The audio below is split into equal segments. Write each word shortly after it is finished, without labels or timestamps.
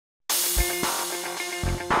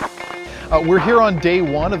We're here on day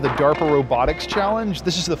one of the Darpa Robotics Challenge.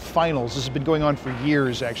 This is the finals. This has been going on for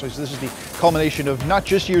years, actually. So this is the culmination of not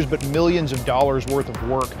just years, but millions of dollars worth of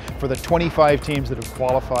work for the 25 teams that have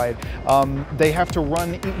qualified. They have to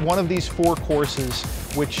run one of these 4 courses,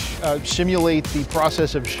 which simulate the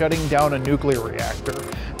process of shutting down a nuclear reactor.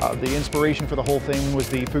 The inspiration for the whole thing was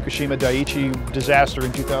the Fukushima Daiichi disaster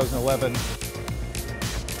in 2011.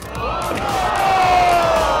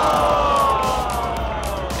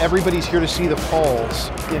 Everybody's here to see the falls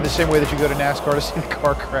in the same way that you go to NASCAR to see the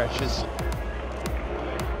car crashes.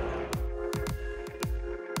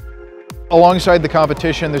 Alongside the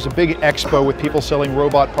competition, there's a big expo with people selling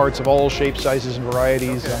robot parts of all shapes, sizes, and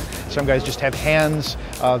varieties. Some guys just have hands.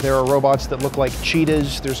 There are robots that look like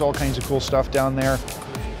cheetahs. There's all kinds of cool stuff down there.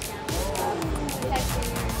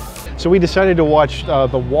 So we decided to watch the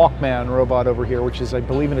Walkman robot over here, which is, I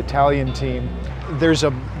believe, an Italian team. There's a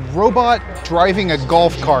robot driving a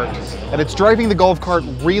golf cart, and it's driving the golf cart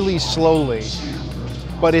really slowly,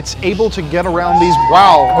 but it's able to get around these,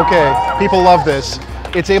 wow, okay, people love this.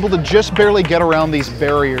 It's able to just barely get around these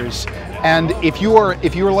barriers. And if you are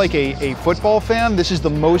like a football fan, this is the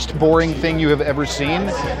most boring thing you have ever seen.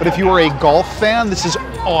 But if you are a golf fan, this is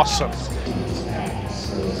awesome.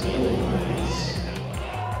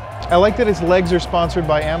 I like that its legs are sponsored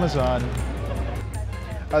by Amazon.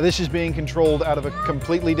 This is being controlled out of a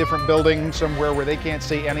completely different building, somewhere where they can't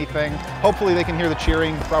see anything. Hopefully they can hear the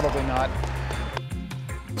cheering, probably not.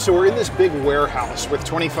 So we're in this big warehouse with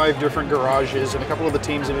 25 different garages, and a couple of the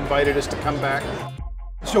teams have invited us to come back.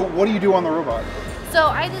 So what do you do on the robot? So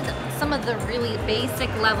I did some of the really basic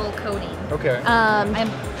level coding. Okay. I'm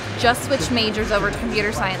just switched majors over to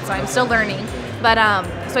computer science, so I'm still learning. But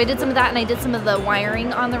so I did some of that, and I did some of the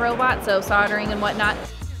wiring on the robot, so soldering and whatnot.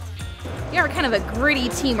 Yeah, we're kind of a gritty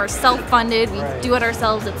team. We're self-funded. We do it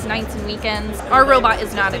ourselves. It's nights and weekends. Our robot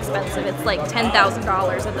is not expensive. It's like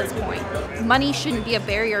 $10,000 at this point. Money shouldn't be a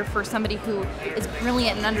barrier for somebody who is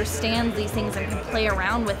brilliant and understands these things and can play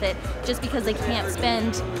around with it, just because they can't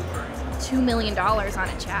spend $2 million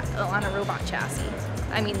on a robot chassis.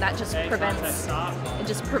 I mean, that just prevents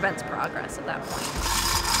progress at that point.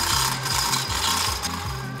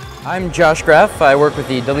 I'm Josh Graff. I work with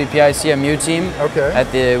the WPI CMU team.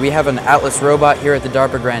 Okay. We have an Atlas robot here at the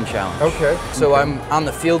Darpa Grand Challenge. Okay. So I'm on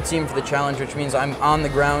the field team for the challenge, which means I'm on the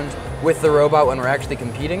ground with the robot when we're actually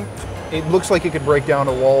competing. It looks like it could break down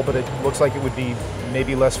a wall, but it looks like it would be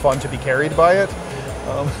maybe less fun to be carried by it.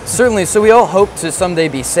 Certainly, so we all hope to someday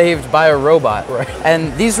be saved by a robot. Right.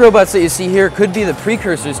 And these robots that you see here could be the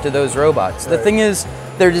precursors to those robots. The thing is,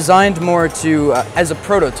 they're designed more to, as a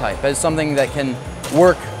prototype, as something that can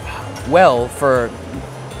work well for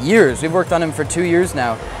years. We've worked on him for 2 years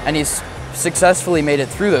now, and he's successfully made it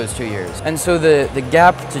through those 2 years. And so the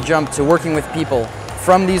gap to jump to working with people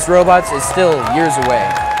from these robots is still years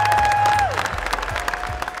away.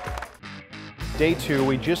 Day 2,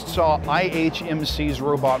 we just saw IHMC's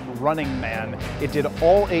robot Running Man. It did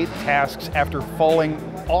all 8 tasks after falling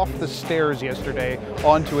off the stairs yesterday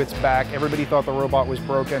onto its back. Everybody thought the robot was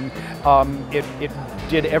broken. It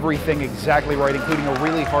did everything exactly right, including a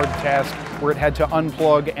really hard task where it had to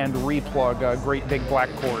unplug and replug a great big black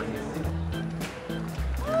cord.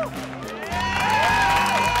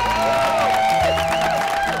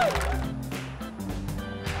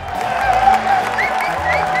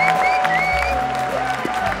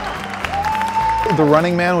 The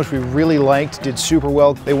Running Man, which we really liked, did super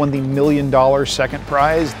well. They won the $1 million second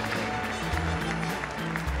prize.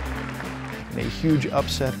 In a huge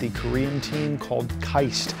upset, the Korean team called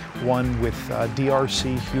Keist won with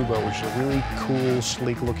DRC Hubo, which is a really cool,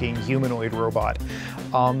 sleek-looking humanoid robot.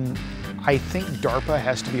 I think DARPA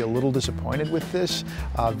has to be a little disappointed with this.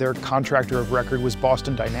 Their contractor of record was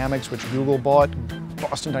Boston Dynamics, which Google bought.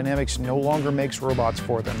 Boston Dynamics no longer makes robots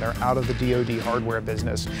for them. They're out of the DoD hardware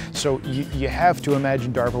business. So you have to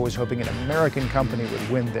imagine DARPA was hoping an American company would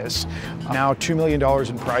win this. Now $2 million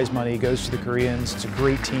in prize money goes to the Koreans. It's a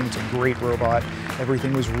great team, it's a great robot.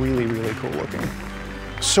 Everything was really, really cool looking.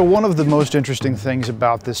 So one of the most interesting things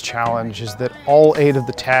about this challenge is that all 8 of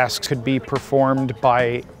the tasks could be performed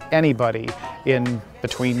by anybody in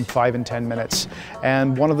between 5 and 10 minutes.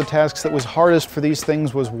 And one of the tasks that was hardest for these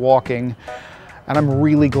things was walking. And I'm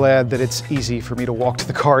really glad that it's easy for me to walk to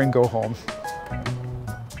the car and go home.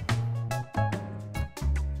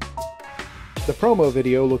 The promo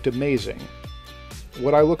video looked amazing.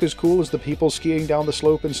 Would I look as cool as the people skiing down the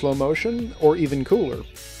slope in slow motion, or even cooler?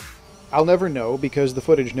 I'll never know because the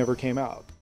footage never came out.